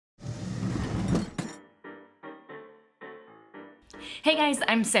Hey guys,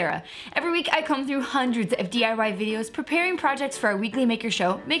 I'm Sarah. Every week I comb through hundreds of DIY videos preparing projects for our weekly Maker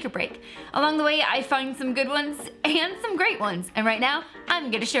Show, Make or Break. Along the way, I find some good ones and some great ones, and right now,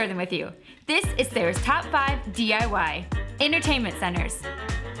 I'm gonna share them with you. This is Sarah's Top 5 DIY Entertainment Centers.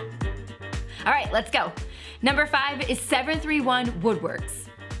 All right, let's go. Number 5 is 731 Woodworks.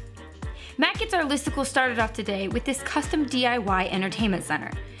 Matt gets our listicle started off today with this custom DIY entertainment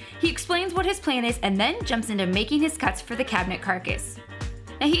center. He explains what his plan is and then jumps into making his cuts for the cabinet carcass.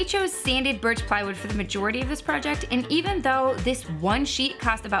 Now he chose sanded birch plywood for the majority of this project, and even though this one sheet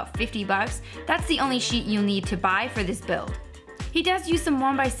cost about 50 bucks, that's the only sheet you'll need to buy for this build. He does use some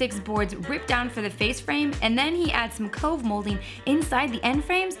 1x6 boards ripped down for the face frame, and then he adds some cove molding inside the end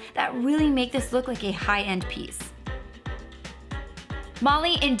frames that really make this look like a high-end piece.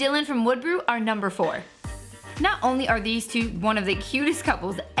 Molly and Dylan from Wood Brew are number 4. Not only are these two one of the cutest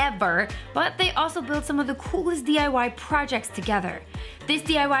couples ever, but they also build some of the coolest DIY projects together. This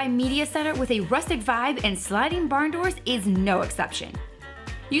DIY media center with a rustic vibe and sliding barn doors is no exception.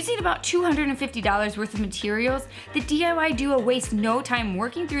 Using about $250 worth of materials, the DIY duo wastes no time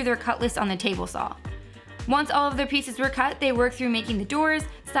working through their cut list on the table saw. Once all of their pieces were cut, they work through making the doors,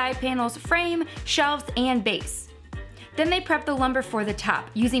 side panels, frame, shelves, and base. Then they prep the lumber for the top,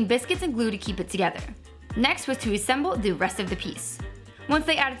 using biscuits and glue to keep it together. Next was to assemble the rest of the piece. Once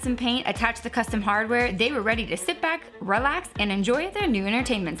they added some paint, attached the custom hardware, they were ready to sit back, relax, and enjoy their new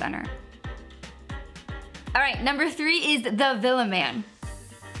entertainment center. Alright, number 3 is the Villa Man.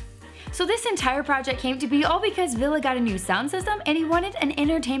 So this entire project came to be all because Villa got a new sound system and he wanted an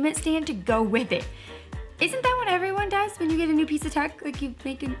entertainment stand to go with it. Isn't that what everyone does when you get a new piece of tech? Like you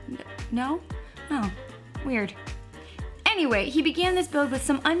make a... no? Oh, weird. Anyway, he began this build with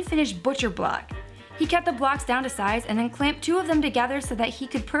some unfinished butcher block. He cut the blocks down to size and then clamped 2 of them together so that he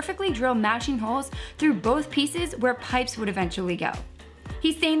could perfectly drill matching holes through both pieces where pipes would eventually go.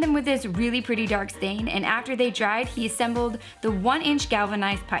 He stained them with this really pretty dark stain, and after they dried, he assembled the 1-inch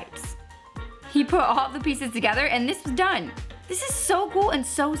galvanized pipes. He put all the pieces together and this was done. This is so cool and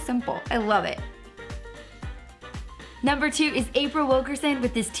so simple. I love it. Number 2 is April Wilkerson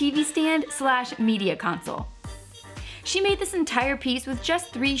with this TV stand / media console. She made this entire piece with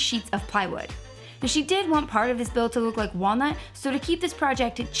just 3 sheets of plywood. Now she did want part of this build to look like walnut, so to keep this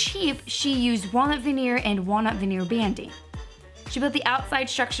project cheap, she used walnut veneer and walnut veneer banding. She built the outside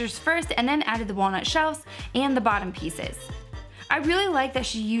structures first and then added the walnut shelves and the bottom pieces. I really like that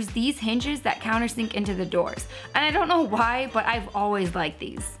she used these hinges that countersink into the doors, and I don't know why, but I've always liked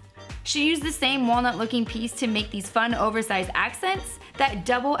these. She used the same walnut looking piece to make these fun oversized accents that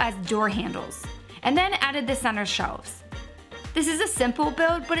double as door handles, and then added the center shelves. This is a simple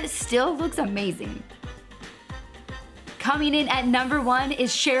build, but it still looks amazing. Coming in at number 1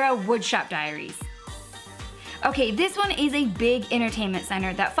 is Shara Woodshop Diaries. Okay, this one is a big entertainment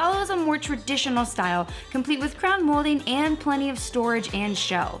center that follows a more traditional style, complete with crown molding and plenty of storage and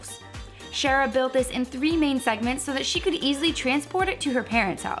shelves. Shara built this in 3 main segments so that she could easily transport it to her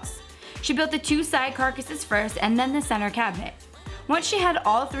parents' house. She built the 2 side carcasses first and then the center cabinet. Once she had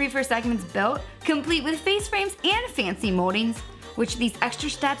all 3 first segments built, complete with face frames and fancy moldings, which these extra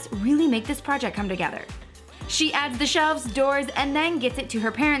steps really make this project come together. She adds the shelves, doors, and then gets it to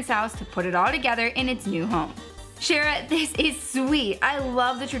her parents' house to put it all together in its new home. Shara, this is sweet. I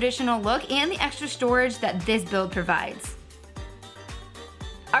love the traditional look and the extra storage that this build provides.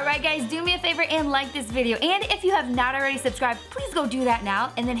 Alright guys, do me a favor and like this video, and if you have not already subscribed, please go do that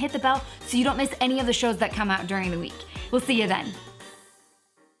now and then hit the bell so you don't miss any of the shows that come out during the week. We'll see you then.